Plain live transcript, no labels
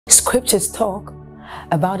Scriptures talk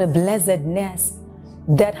about a blessedness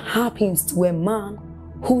that happens to a man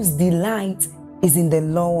whose delight is in the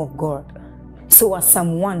law of God. So as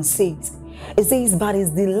Psalm 1 says, it says, but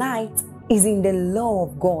his delight is in the law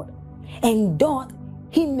of God, and doth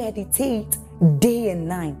he meditate day and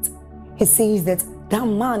night. He says that that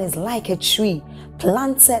man is like a tree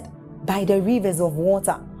planted by the rivers of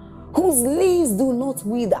water, whose leaves do not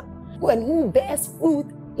wither, and who bears fruit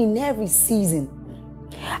in every season.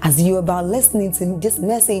 As you're about listening to this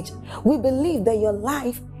message, we believe that your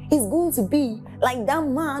life is going to be like that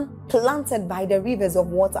man planted by the rivers of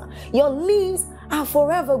water. Your leaves are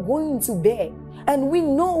forever going to bear. And we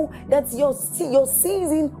know that your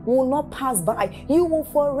season will not pass by. You will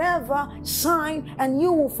forever shine and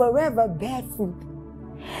you will forever bear fruit.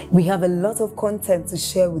 We have a lot of content to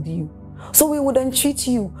share with you. So we would entreat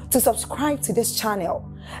you to subscribe to this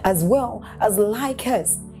channel, as well as like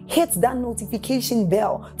us. Hit that notification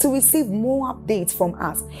bell to receive more updates from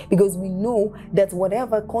us, because we know that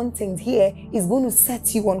whatever content here is going to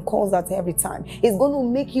set you on course at every time. It's going to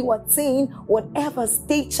make you attain whatever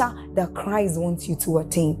stature that Christ wants you to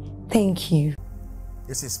attain. Thank you.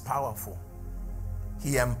 This is powerful.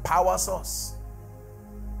 He empowers us.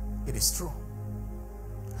 It is true.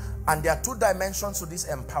 And there are two dimensions to this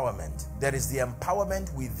empowerment. There is the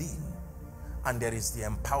empowerment within, and there is the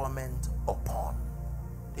empowerment upon.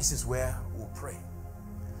 This is where we'll pray.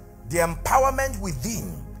 The empowerment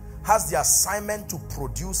within has the assignment to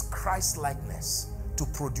produce Christ-likeness, to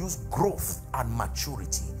produce growth and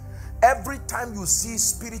maturity. Every time you see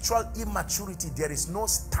spiritual immaturity, there is no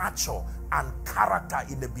stature and character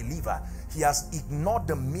in the believer. He has ignored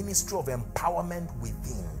the ministry of empowerment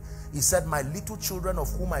within. He said, my little children, of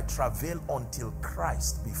whom I travail until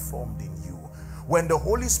Christ be formed in you. When the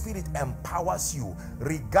Holy Spirit empowers you,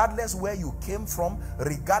 regardless where you came from,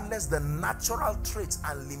 regardless the natural traits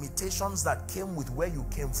and limitations that came with where you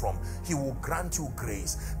came from, he will grant you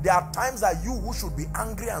grace. There are times that you who should be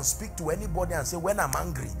angry and speak to anybody and say, when I'm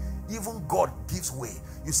angry, even God gives way.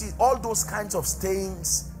 You see, all those kinds of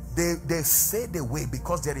stains, they fade away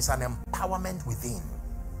because there is an empowerment within.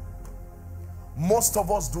 Most of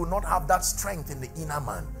us do not have that strength in the inner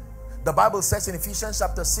man. The Bible says in Ephesians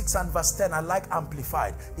chapter 6 and verse 10, I like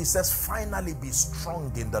Amplified. It says, finally be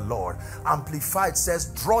strong in the Lord. Amplified says,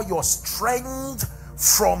 draw your strength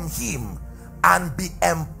from him and be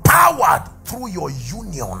empowered through your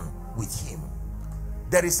union with him.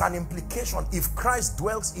 There is an implication. If Christ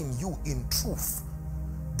dwells in you in truth,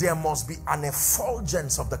 there must be an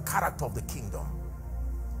effulgence of the character of the kingdom.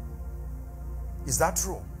 Is that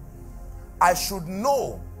true? I should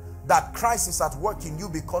know that Christ is at work in you,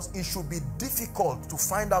 because it should be difficult to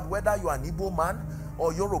find out whether you are an Igbo man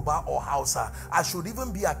or Yoruba or Hausa. I should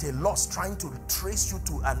even be at a loss trying to trace you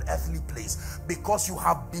to an earthly place, because you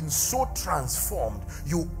have been so transformed.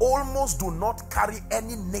 You almost do not carry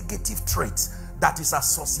any negative traits that is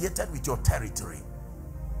associated with your territory.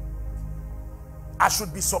 I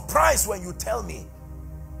should be surprised when you tell me,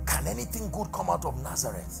 can anything good come out of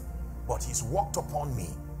Nazareth? But he's walked upon me.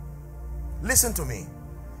 Listen to me.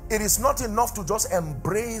 It is not enough to just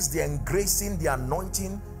embrace the engracing, the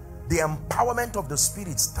anointing. The empowerment of the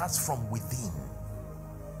Spirit starts from within.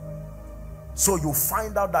 So you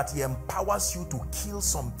find out that he empowers you to kill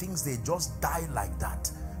some things. They just die like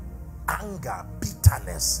that. Anger,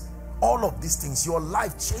 bitterness, all of these things. Your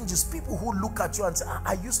life changes. People who look at you and say,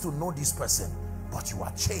 I used to know this person, but you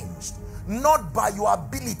are changed. Not by your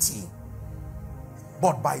ability,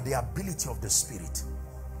 but by the ability of the Spirit.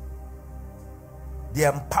 The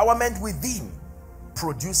empowerment within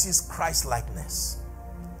produces Christ-likeness,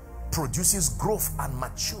 produces growth and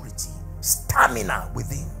maturity, stamina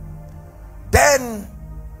within. Then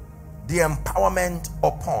the empowerment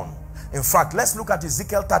upon. In fact, let's look at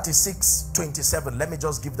Ezekiel 36:27. Let me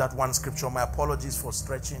just give that one scripture. My apologies for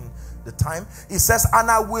stretching the time. It says, and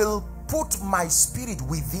I will put my spirit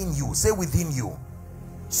within you. Say within you.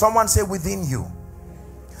 Someone say within you.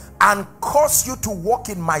 And cause you to walk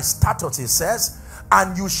in my statutes, it says,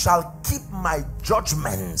 and you shall keep my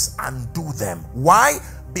judgments and do them. Why?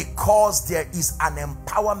 Because there is an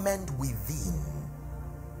empowerment within.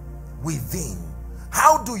 Within.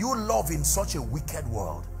 How do you love in such a wicked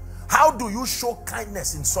world? How do you show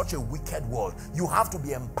kindness in such a wicked world? You have to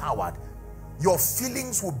be empowered. Your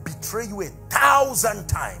feelings will betray you 1,000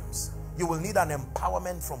 times. You will need an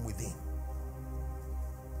empowerment from within.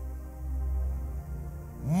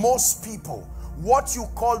 Most people, what you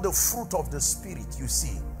call the fruit of the Spirit, you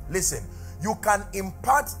see, listen, you can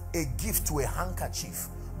impart a gift to a handkerchief,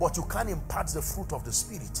 but you can't impart the fruit of the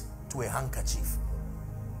Spirit to a handkerchief.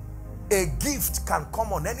 A gift can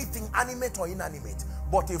come on anything, animate or inanimate,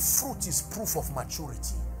 but a fruit is proof of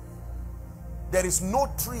maturity. There is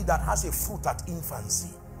no tree that has a fruit at infancy.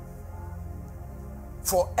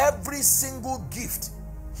 For every single gift,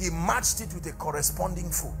 he matched it with a corresponding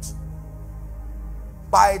fruit.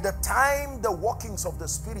 By the time the workings of the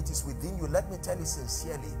Spirit is within you, let me tell you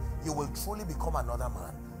sincerely, you will truly become another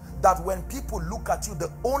man. That when people look at you,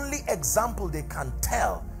 the only example they can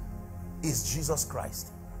tell is Jesus Christ.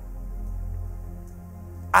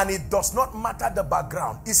 And it does not matter the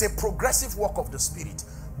background. It's a progressive work of the Spirit,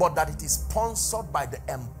 but that it is sponsored by the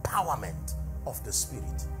empowerment of the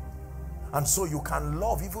Spirit. And so you can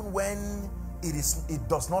love even when it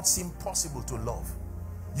does not seem possible to love.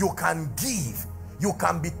 You can give. You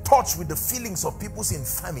can be touched with the feelings of people's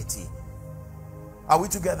infirmity. Are we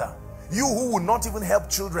together? You who would not even help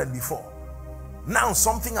children before, now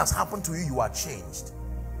something has happened to you, you are changed.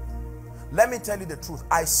 Let me tell you the truth.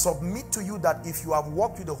 I submit to you that if you have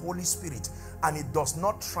walked with the Holy Spirit and it does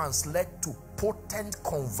not translate to potent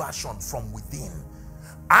conversion from within,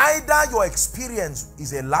 either your experience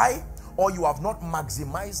is a lie or you have not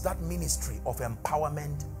maximized that ministry of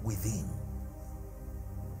empowerment within.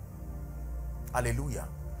 Hallelujah.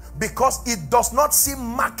 Because it does not seem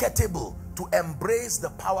marketable to embrace the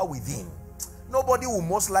power within. Nobody will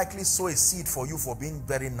most likely sow a seed for you for being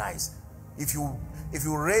very nice. If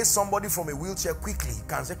you raise somebody from a wheelchair quickly, you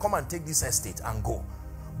can say, come and take this estate and go.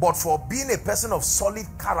 But for being a person of solid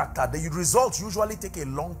character, the results usually take a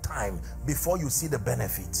long time before you see the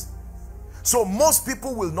benefits. So most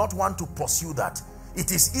people will not want to pursue that. It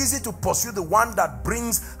is easy to pursue the one that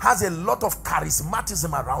has a lot of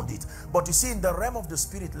charismatism around it. But you see, in the realm of the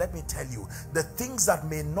Spirit, let me tell you, the things that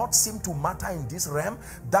may not seem to matter in this realm,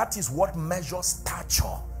 that is what measures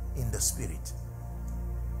stature in the Spirit.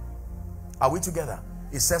 Are we together?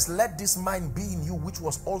 It says, let this mind be in you, which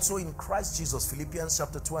was also in Christ Jesus. Philippians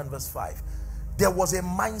chapter 2 and verse 5. There was a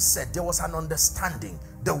mindset, there was an understanding,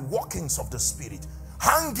 the workings of the Spirit,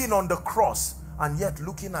 hanging on the cross, and yet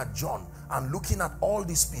looking at John and looking at all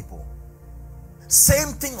these people. Same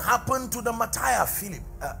thing happened to the martyr Philip,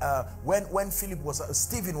 when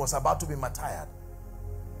Stephen was about to be martyred.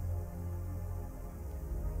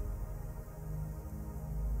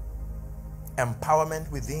 Empowerment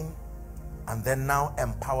within, and then now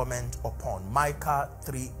empowerment upon. Micah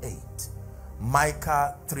 3:8.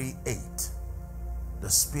 Micah 3:8. The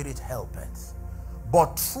Spirit helpeth.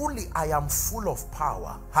 But truly I am full of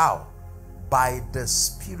power. How? By the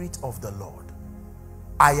Spirit of the Lord.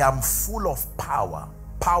 I am full of power.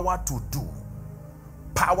 Power to do.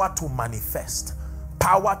 Power to manifest.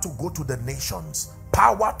 Power to go to the nations.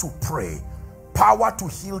 Power to pray. Power to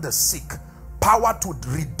heal the sick. Power to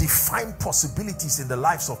redefine possibilities in the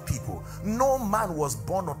lives of people. No man was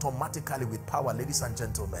born automatically with power, ladies and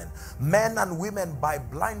gentlemen. Men and women, by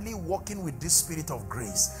blindly walking with this Spirit of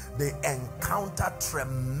grace, they encounter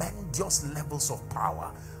tremendous levels of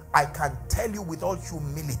power. I can tell you with all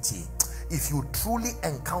humility, if you truly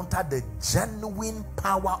encounter the genuine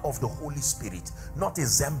power of the Holy Spirit, not a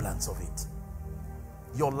semblance of it,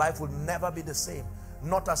 your life will never be the same.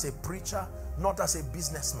 Not as a preacher, not as a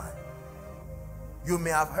businessman. You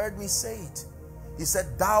may have heard me say it. He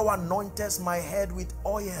said, thou anointest my head with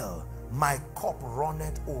oil, my cup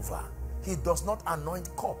runneth over. He does not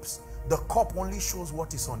anoint cups. The cup only shows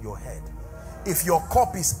what is on your head. If your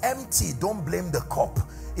cup is empty, don't blame the cup.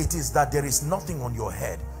 It is that there is nothing on your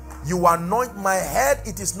head. You anoint my head,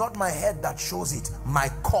 it is not my head that shows it. My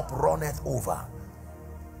cup runneth over.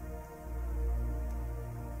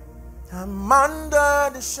 I'm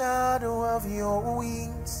under the shadow of your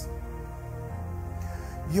wings.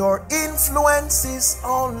 Your influence is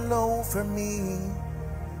all over me.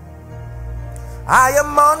 I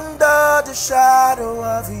am under the shadow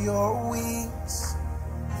of your wings.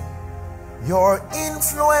 Your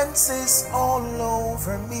influence is all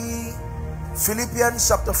over me. Philippians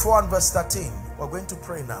chapter 4 and verse 13. We're going to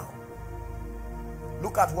pray now.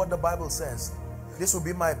 Look at what the Bible says. This will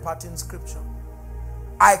be my parting scripture.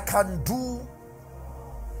 I can do.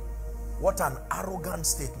 What an arrogant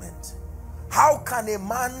statement. How can a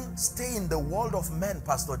man stay in the world of men,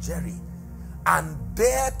 Pastor Jerry, and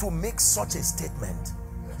dare to make such a statement?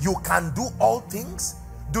 You can do all things?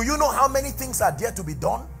 Do you know how many things are there to be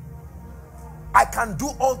done? I can do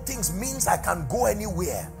all things means I can go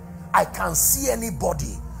anywhere. I can see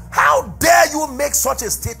anybody. How dare you make such a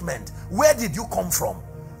statement? Where did you come from?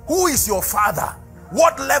 Who is your father?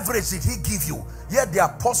 What leverage did he give you? Yet the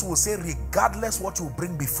apostle will say, regardless what you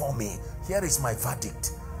bring before me, here is my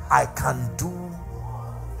verdict. I can do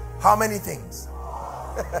how many things?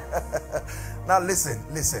 Now listen.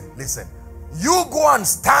 You go and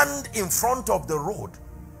stand in front of the road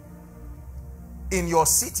in your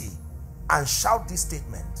city and shout this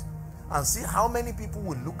statement and see how many people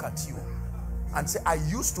will look at you and say, I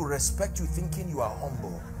used to respect you thinking you are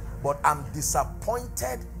humble, but I'm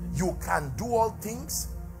disappointed you can do all things.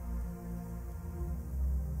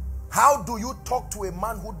 How do you talk to a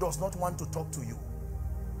man who does not want to talk to you?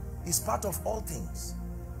 It's part of all things.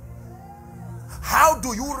 How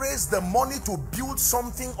do you raise the money to build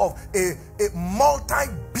something of a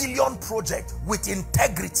multi-billion project with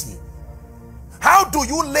integrity? How do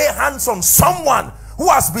you lay hands on someone who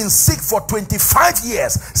has been sick for 25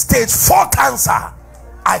 years, stage 4 cancer?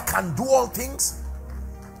 I can do all things.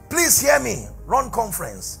 Please hear me. Run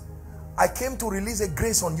conference. I came to release a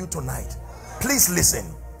grace on you tonight. Please listen.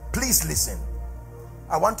 Please listen.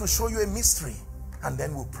 I want to show you a mystery and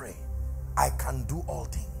then we'll pray. I can do all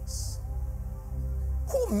things.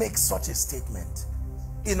 Who makes such a statement?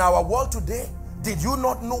 In our world today, did you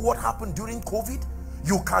not know what happened during COVID?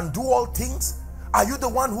 You can do all things. Are you the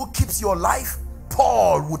one who keeps your life?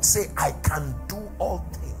 Paul would say, I can do all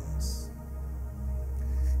things.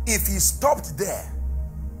 If he stopped there,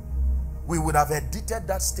 we would have edited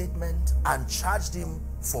that statement and charged him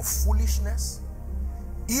for foolishness,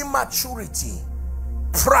 immaturity,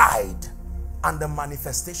 pride, and the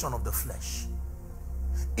manifestation of the flesh.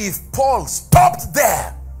 If Paul stopped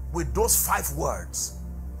there with those 5 words,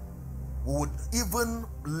 we would even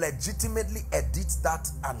legitimately edit that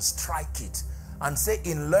and strike it and say,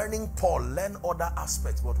 in learning Paul, learn other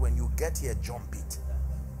aspects, but when you get here, jump it.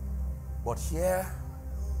 But here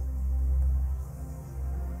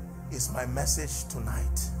is my message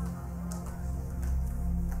tonight.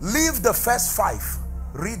 Leave the first 5,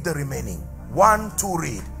 read the remaining. 1, 2,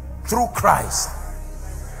 read. Through Christ.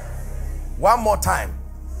 One more time.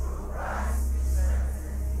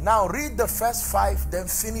 Now read the first 5, then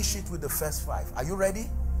finish it with the first 5. Are you ready?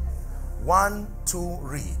 1, 2,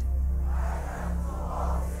 read.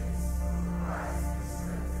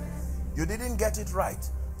 You didn't get it right.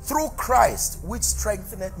 Through Christ, which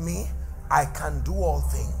strengtheneth me, I can do all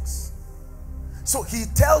things. So he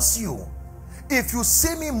tells you, if you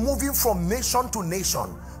see me moving from nation to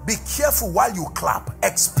nation, be careful while you clap.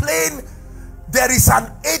 Explain, there is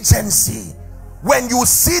an agency. When you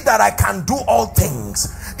see that I can do all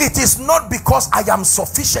things, it is not because I am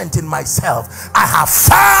sufficient in myself. I have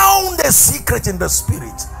found a secret in the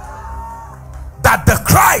spirit that the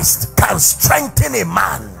Christ can strengthen a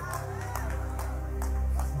man,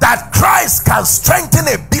 that Christ can strengthen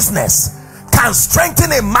a business, can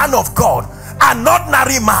strengthen a man of God, an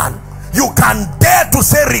ordinary man. You can dare to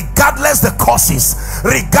say, regardless the causes,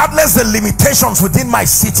 regardless the limitations within my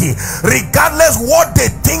city, regardless what they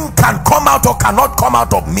think can come out or cannot come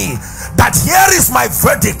out of me, that here is my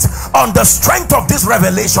verdict on the strength of this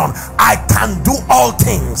revelation. I can do all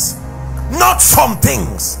things, not some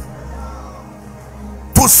things.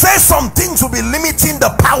 To say some things will be limiting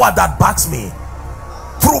the power that backs me.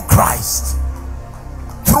 Through Christ,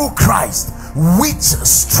 which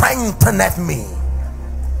strengtheneth me.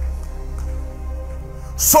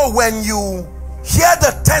 So when you hear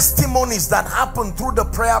the testimonies that happen through the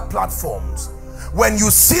prayer platforms, when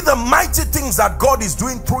you see the mighty things that God is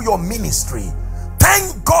doing through your ministry,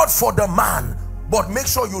 thank God for the man, but make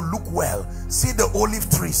sure you look well. See the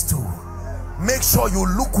olive trees too. Make sure you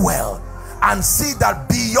look well and see that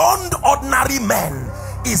beyond ordinary men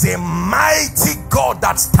is a mighty God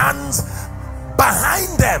that stands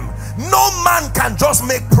behind them. No man can just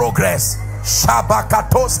make progress.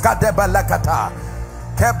 Shabakatos kadebalakata.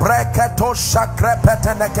 Kebreketo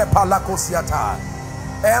shakrepeteneke palakosiata.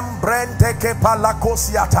 Embrenteke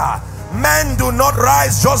palakosiata. Men do not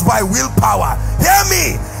rise just by willpower. Hear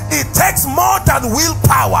me. It takes more than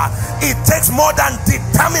willpower. It takes more than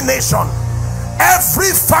determination.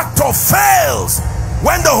 Every factor fails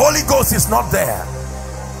when the Holy Ghost is not there.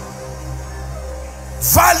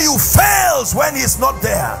 Value fails when he's not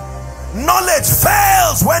there. Knowledge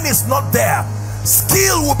fails when he's not there.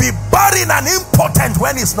 Skill will be barren and impotent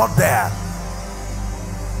when he's not there.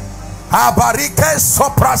 Abarike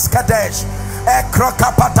sopras kadesh.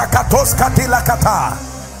 Ekrokapatakatos katilakata.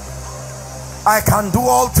 I can do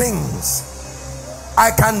all things. I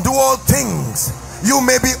can do all things. You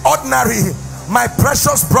may be ordinary, my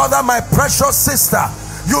precious brother, my precious sister.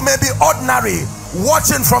 You may be ordinary,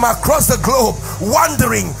 watching from across the globe,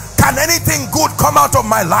 wondering, can anything good come out of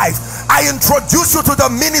my life? I introduce you to the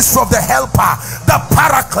ministry of the helper, the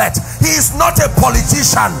paraclete. He is not a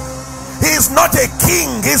politician. He is not a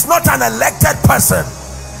king. He is not an elected person.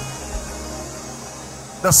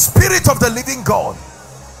 The Spirit of the living God,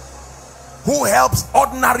 who helps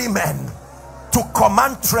ordinary men to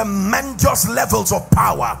command tremendous levels of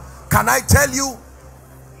power. Can I tell you,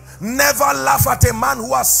 never laugh at a man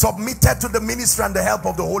who has submitted to the ministry and the help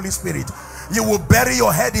of the Holy Spirit. You will bury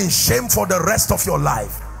your head in shame for the rest of your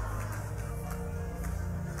life.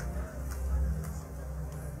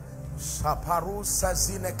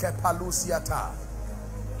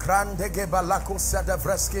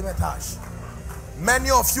 Many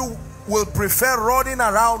of you will prefer running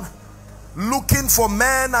around looking for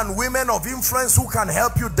men and women of influence who can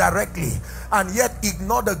help you directly, and yet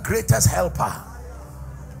ignore the greatest helper.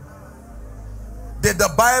 Did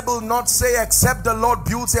the Bible not say except the Lord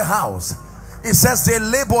builds a house, it says they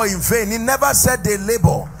labor in vain? It never said they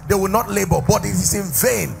labor, they will not labor, but it is in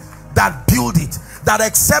vain that build it. That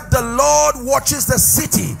except the Lord watches the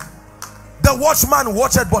city, the watchman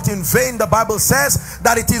watcheth but in vain. The Bible says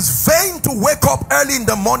that it is vain to wake up early in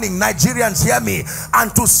the morning, Nigerians hear me,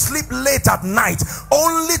 and to sleep late at night,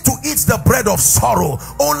 only to eat the bread of sorrow.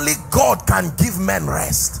 Only God can give men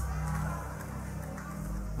rest.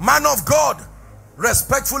 Man of God,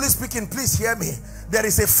 respectfully speaking, please hear me. There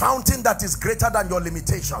is a fountain that is greater than your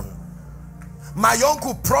limitation. My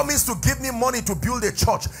uncle promised to give me money to build a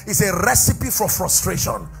church. It's a recipe for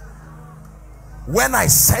frustration. When I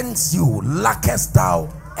sent you, lackest thou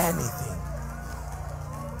anything?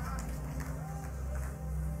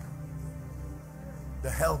 The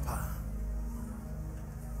helper.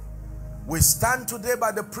 We stand today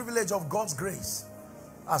by the privilege of God's grace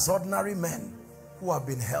as ordinary men who have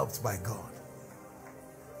been helped by God.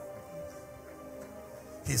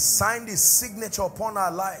 He signed his signature upon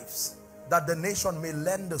our lives that the nation may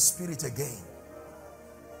learn the Spirit again.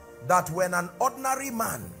 That when an ordinary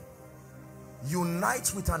man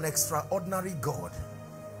unites with an extraordinary God,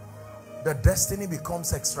 the destiny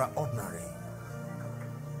becomes extraordinary.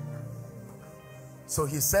 So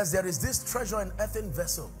he says there is this treasure in earthen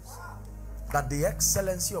vessels, that the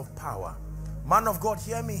excellency of power. Man of God,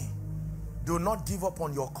 hear me. Do not give up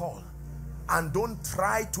on your call. And don't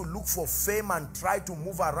try to look for fame and try to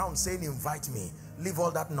move around saying invite me. Leave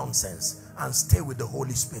all that nonsense and stay with the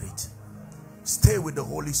Holy Spirit. Stay with the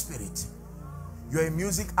Holy Spirit. You're a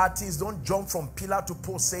music artist. Don't jump from pillar to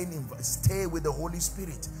post saying stay with the Holy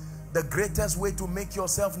Spirit. The greatest way to make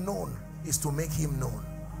yourself known is to make him known.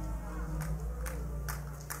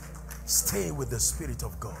 Stay with the Spirit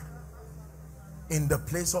of God. In the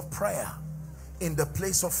place of prayer, in the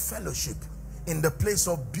place of fellowship, in the place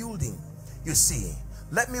of building. You see,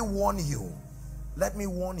 let me warn you. Let me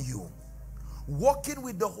warn you. Walking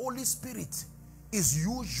with the Holy Spirit is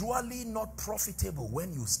usually not profitable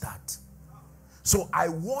when you start. So I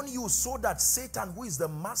warn you, so that Satan, who is the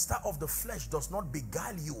master of the flesh, does not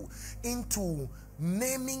beguile you into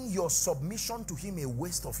naming your submission to him a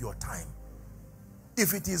waste of your time.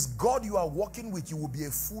 If it is God you are walking with, you will be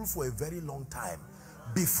a fool for a very long time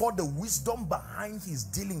before the wisdom behind his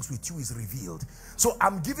dealings with you is revealed. So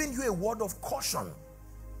I'm giving you a word of caution.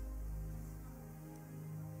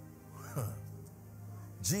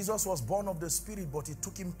 Jesus was born of the Spirit, but it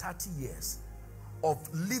took him 30 years of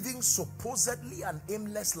living supposedly an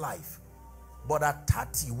aimless life. But at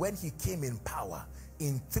 30, when he came in power,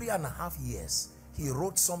 in 3.5 years, he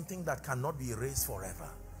wrote something that cannot be erased forever.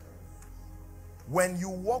 When you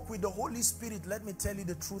walk with the Holy Spirit, let me tell you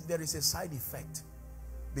the truth, there is a side effect,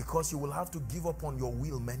 because you will have to give up on your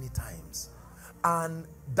will many times, and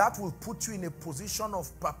that will put you in a position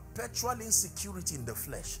of perpetual insecurity in the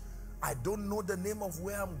flesh. I don't know the name of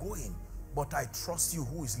where I'm going, but I trust you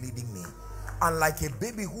who is leading me. And like a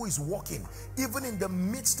baby who is walking, even in the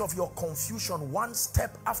midst of your confusion, one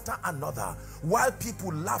step after another, while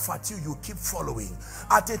people laugh at you, you keep following.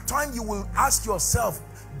 At a time you will ask yourself,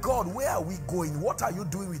 God, where are we going? What are you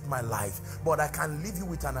doing with my life? But I can leave you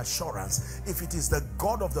with an assurance. If it is the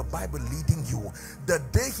God of the Bible leading you, the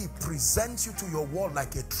day he presents you to your wall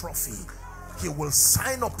like a trophy, he will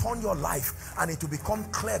sign upon your life, and it will become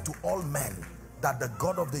clear to all men that the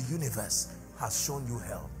God of the universe has shown you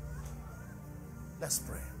help. Let's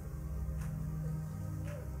pray.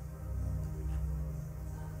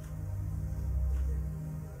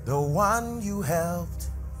 The one you helped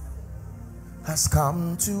has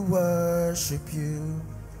come to worship you.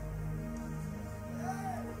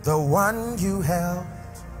 The one you helped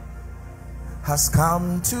has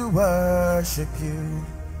come to worship you.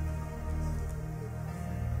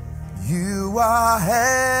 You are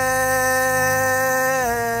helper.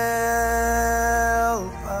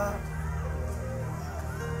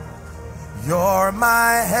 You're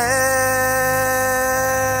my helper.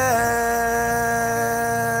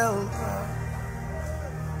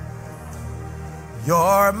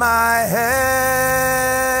 You're my helper.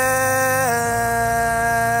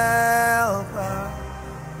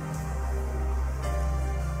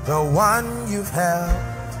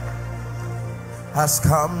 has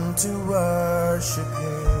come to worship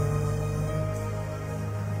him,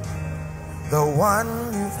 the one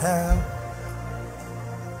you've held.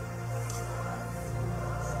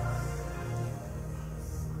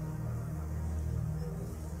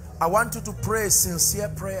 I want you to pray a sincere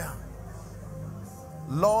prayer.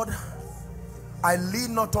 Lord, I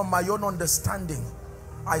lean not on my own understanding.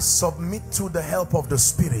 I submit to the help of the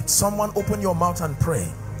Spirit. Someone open your mouth and pray.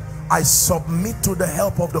 I submit to the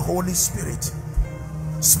help of the Holy Spirit.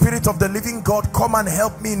 Spirit of the living God, come and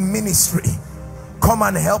help me in ministry. Come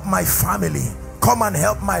and help my family. Come and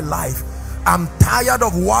help my life. I'm tired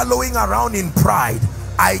of wallowing around in pride.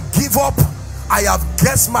 I give up. I have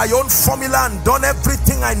guessed my own formula and done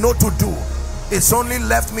everything I know to do. It's only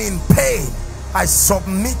left me in pain. I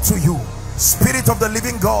submit to you. Spirit of the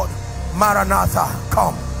living God, Maranatha,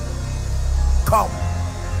 come. Come.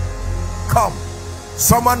 Come.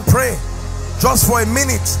 Someone pray just for a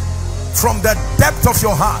minute from the depth of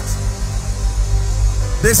your heart.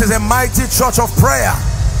 This is a mighty church of prayer.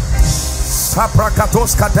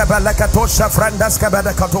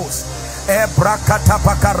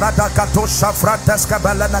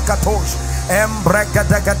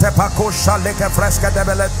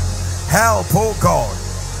 Help, oh God.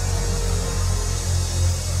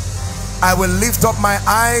 I will lift up my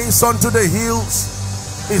eyes unto the hills.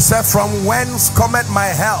 He said, from whence cometh my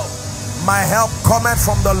help? My help cometh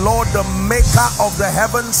from the Lord, the maker of the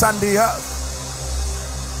heavens and the earth.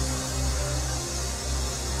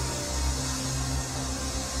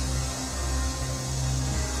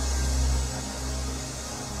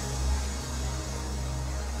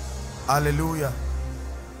 Hallelujah.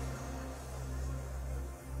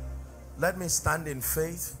 Let me stand in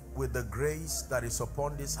faith with the grace that is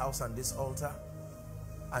upon this house and this altar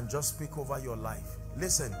and just speak over your life.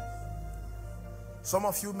 Listen, some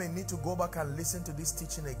of you may need to go back and listen to this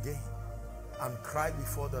teaching again and cry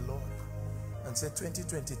before the Lord and say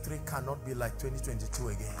 2023 cannot be like 2022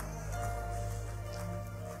 again.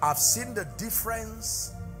 I've seen the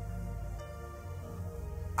difference.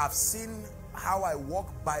 I've seen how I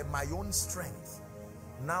walk by my own strength.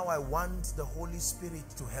 Now I want the Holy Spirit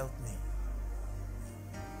to help me.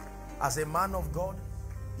 As a man of God,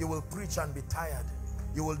 you will preach and be tired.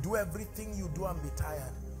 You will do everything you do and be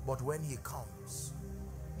tired. But when he comes,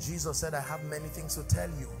 Jesus said, I have many things to tell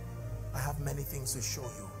you. I have many things to show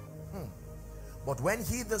you. But when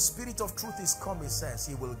he, the Spirit of truth, is come, he says,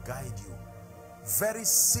 he will guide you. Very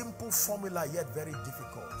simple formula, yet very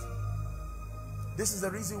difficult. This is the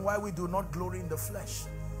reason why we do not glory in the flesh.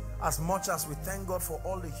 As much as we thank God for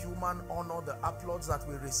all the human honor, the applause that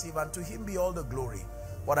we receive, and to him be all the glory.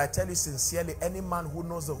 But I tell you sincerely, any man who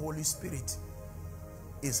knows the Holy Spirit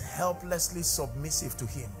is helplessly submissive to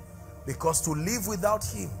him. Because to live without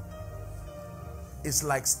him is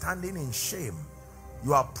like standing in shame.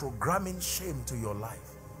 You are programming shame to your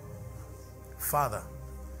life. Father,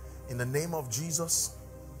 in the name of Jesus,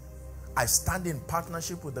 I stand in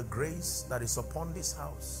partnership with the grace that is upon this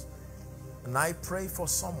house. And I pray for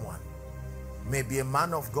someone, maybe a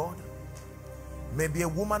man of God, maybe a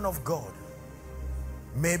woman of God,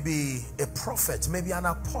 maybe a prophet, maybe an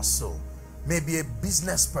apostle, maybe a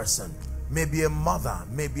business person, maybe a mother,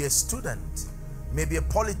 maybe a student, maybe a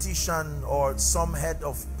politician or some head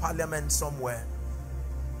of parliament somewhere,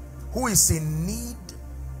 who is in need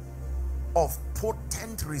of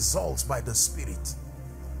potent results by the Spirit.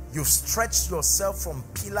 You've stretched yourself from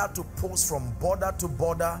pillar to post, from border to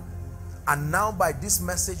border, and now by this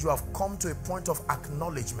message you have come to a point of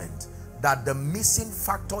acknowledgement that the missing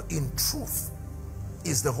factor in truth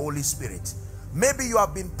is the Holy Spirit. Maybe you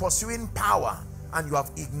have been pursuing power and you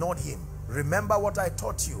have ignored him. Remember what I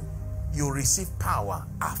taught you. You receive power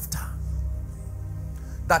after.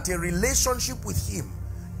 That a relationship with him,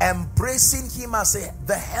 embracing him as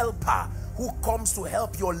the helper who comes to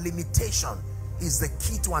help your limitation, is the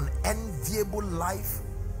key to an enviable life.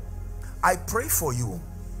 I pray for you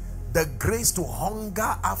the grace to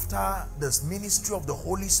hunger after this ministry of the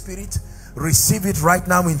Holy Spirit. Receive it right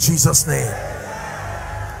now in Jesus' name.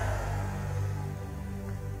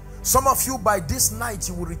 Some of you, by this night,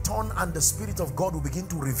 you will return and the Spirit of God will begin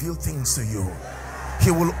to reveal things to you.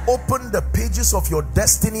 He will open the pages of your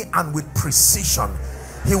destiny, and with precision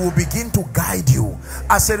he will begin to guide you.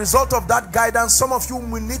 As a result of that guidance, some of you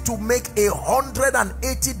will need to make a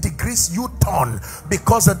 180 degrees U-turn,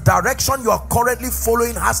 because the direction you are currently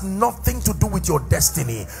following has nothing to do with your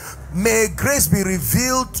destiny. May grace be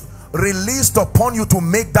revealed, released upon you to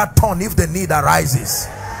make that turn if the need arises.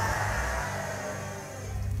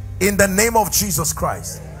 In the name of Jesus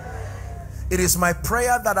Christ. It is my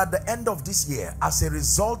prayer that at the end of this year, as a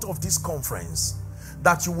result of this conference,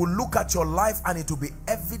 that you will look at your life and it will be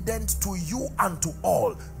evident to you and to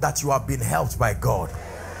all that you have been helped by God.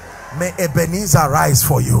 May Ebenezer rise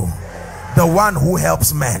for you, the one who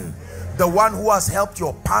helps men, the one who has helped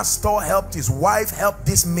your pastor, helped his wife, helped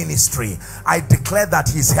this ministry. I declare that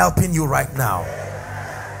he's helping you right now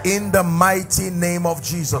in the mighty name of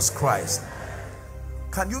Jesus Christ.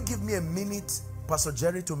 Can you give me a minute, Pastor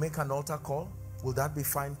Jerry, to make an altar call? Will that be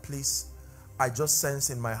fine, please? I just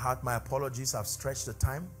sense in my heart, my apologies, I've stretched the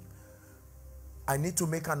time. I need to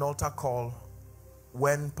make an altar call.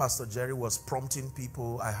 When Pastor Jerry was prompting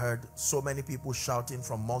people, I heard so many people shouting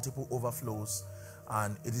from multiple overflows.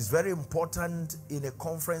 And it is very important in a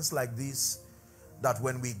conference like this that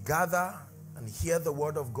when we gather and hear the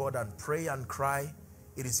word of God and pray and cry,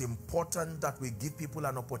 it is important that we give people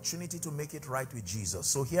an opportunity to make it right with Jesus.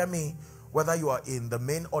 So hear me, whether you are in the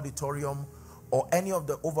main auditorium or any of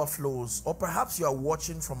the overflows, or perhaps you are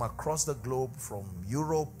watching from across the globe, from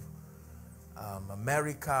Europe,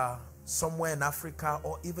 America, somewhere in Africa,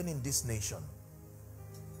 or even in this nation.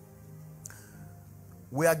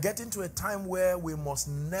 We are getting to a time where we must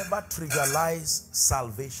never trivialize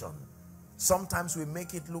salvation. Sometimes we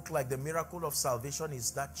make it look like the miracle of salvation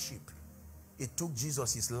is that cheap. It took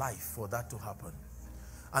Jesus his life for that to happen.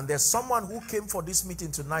 And there's someone who came for this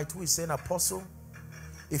meeting tonight who is saying, Apostle,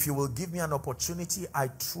 if you will give me an opportunity, I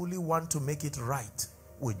truly want to make it right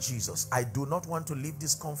with Jesus. I do not want to leave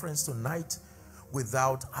this conference tonight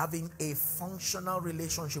without having a functional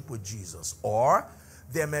relationship with Jesus. Or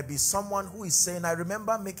there may be someone who is saying, I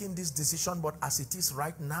remember making this decision, but as it is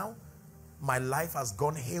right now, my life has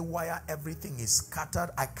gone haywire. Everything is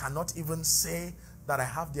scattered. I cannot even say that I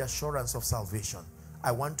have the assurance of salvation.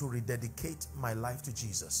 I want to rededicate my life to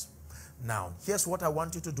Jesus. Now, here's what I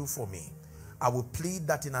want you to do for me. I will plead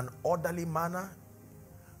that in an orderly manner,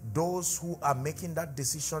 those who are making that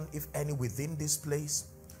decision, if any within this place,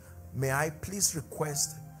 may I please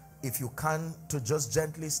request, if you can, to just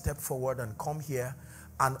gently step forward and come here.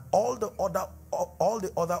 And all the other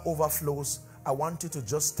overflows, I want you to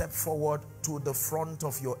just step forward to the front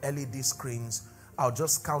of your LED screens. I'll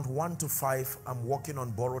just count 1 to 5. I'm walking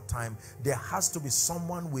on borrowed time. There has to be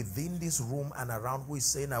someone within this room and around who is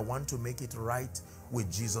saying, I want to make it right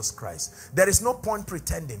with Jesus Christ. There is no point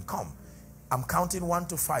pretending. Come. I'm counting 1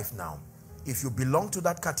 to 5 now. If you belong to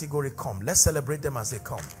that category, come. Let's celebrate them as they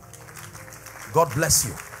come. God bless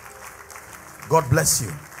you. God bless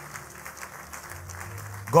you.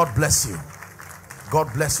 God bless you.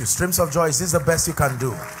 God bless you. Streams of joy, is this the best you can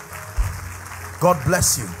do? God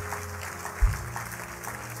bless you.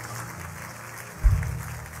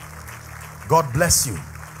 God bless you.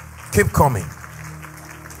 Keep coming.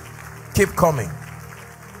 Keep coming.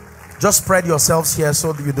 Just spread yourselves here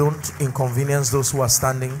so that you don't inconvenience those who are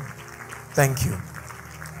standing. Thank you.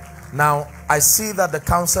 Now, I see that the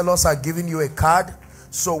counselors are giving you a card.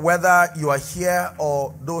 So whether you are here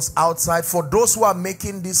or those outside, for those who are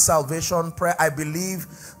making this salvation prayer, I believe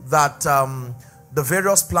that the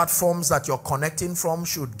various platforms that you're connecting from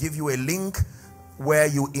should give you a link where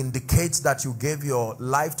you indicate that you gave your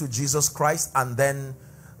life to Jesus Christ, and then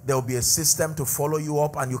there will be a system to follow you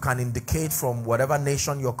up, and you can indicate from whatever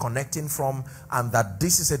nation you're connecting from, and that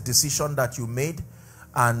this is a decision that you made,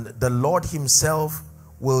 and the Lord himself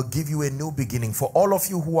will give you a new beginning. For all of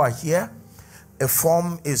you who are here, a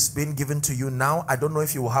form is being given to you now. I don't know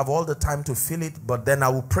if you will have all the time to fill it, but then I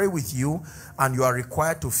will pray with you, and you are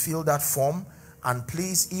required to fill that form. And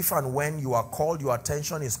please, if and when you are called, your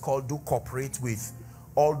attention is called, do cooperate with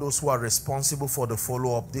all those who are responsible for the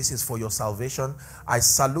follow-up. This is for your salvation. I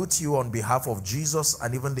salute you on behalf of Jesus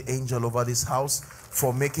and even the angel over this house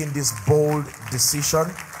for making this bold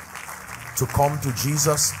decision to come to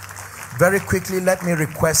Jesus. Very quickly, let me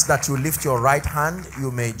request that you lift your right hand. You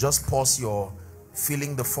may just pause your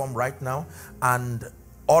filling the form right now. And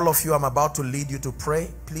all of you, I'm about to lead you to pray.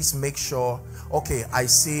 Please make sure. Okay, I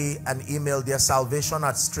see an email there,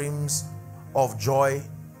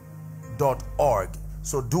 salvationatstreamsofjoy.org.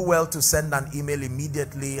 So do well to send an email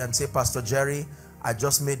immediately and say, Pastor Jerry, I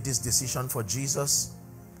just made this decision for Jesus,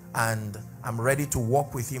 and I'm ready to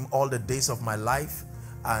walk with him all the days of my life,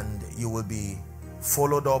 and you will be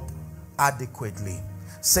followed up adequately.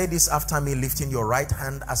 Say this after me, lifting your right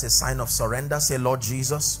hand as a sign of surrender. Say, Lord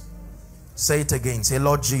Jesus. Say it again. Say,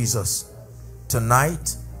 Lord Jesus,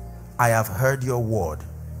 tonight I have heard your word.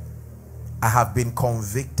 I have been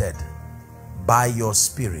convicted by your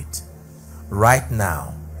spirit. Right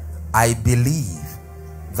now, I believe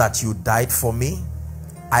that you died for me.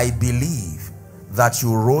 I believe that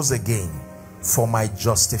you rose again for my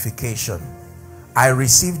justification. I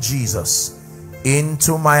receive Jesus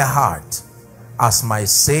into my heart as my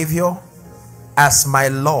Savior as my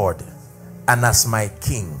Lord and as my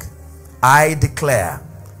King. I declare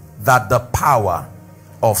that the power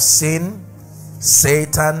of sin,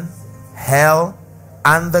 Satan, hell,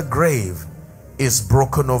 and the grave is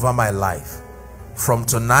broken over my life. From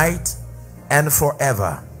tonight and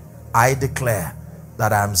forever, I declare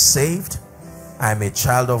that I am saved, I am a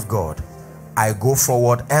child of God. I go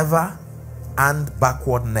forward ever and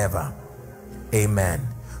backward never. Amen.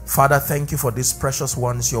 Father, thank you for these precious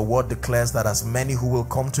ones. Your word declares that as many who will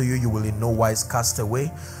come to you, you will in no wise cast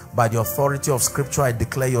away. By the authority of scripture, I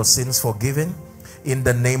declare your sins forgiven. In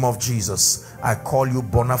the name of Jesus, I call you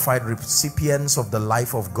bona fide recipients of the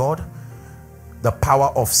life of God. The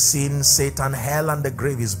power of sin, Satan, hell, and the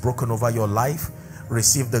grave is broken over your life.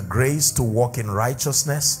 Receive the grace to walk in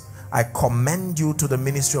righteousness. I commend you to the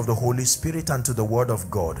ministry of the Holy Spirit and to the word of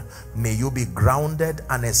God. May you be grounded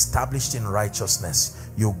and established in righteousness.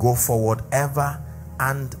 You go forward ever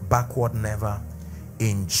and backward never.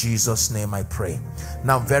 In Jesus' name I pray.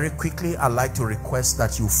 Now very quickly, I'd like to request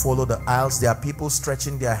that you follow the aisles. There are people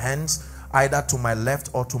stretching their hands either to my left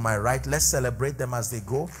or to my right. Let's celebrate them as they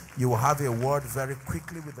go. You will have a word very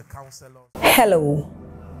quickly with the counselor. Hello.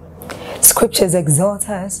 Scriptures exhort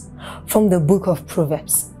us from the book of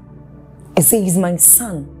Proverbs. It says, my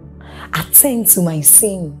son, attend to my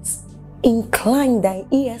sayings, incline thy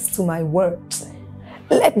ears to my words,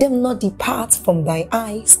 let them not depart from thy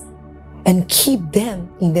eyes, and keep them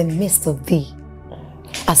in the midst of thee.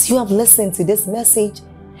 As you have listened to this message,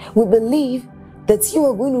 we believe that you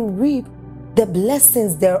are going to reap the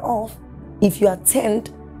blessings thereof if you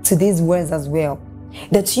attend to these words as well.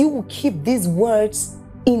 That you will keep these words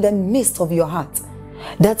in the midst of your heart.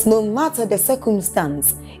 That no matter the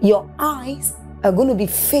circumstance, your eyes are going to be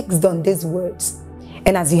fixed on these words.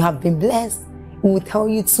 And as you have been blessed, we will tell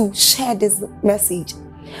you to share this message.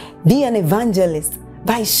 Be an evangelist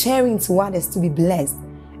by sharing to others to be blessed.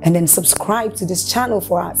 And then subscribe to this channel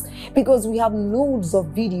for us, because we have loads of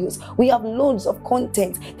videos, we have loads of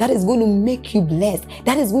content that is going to make you blessed,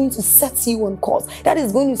 that is going to set you on course, that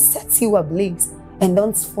is going to set you ablaze. And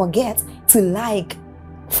don't forget to like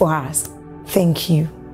for us. Thank you.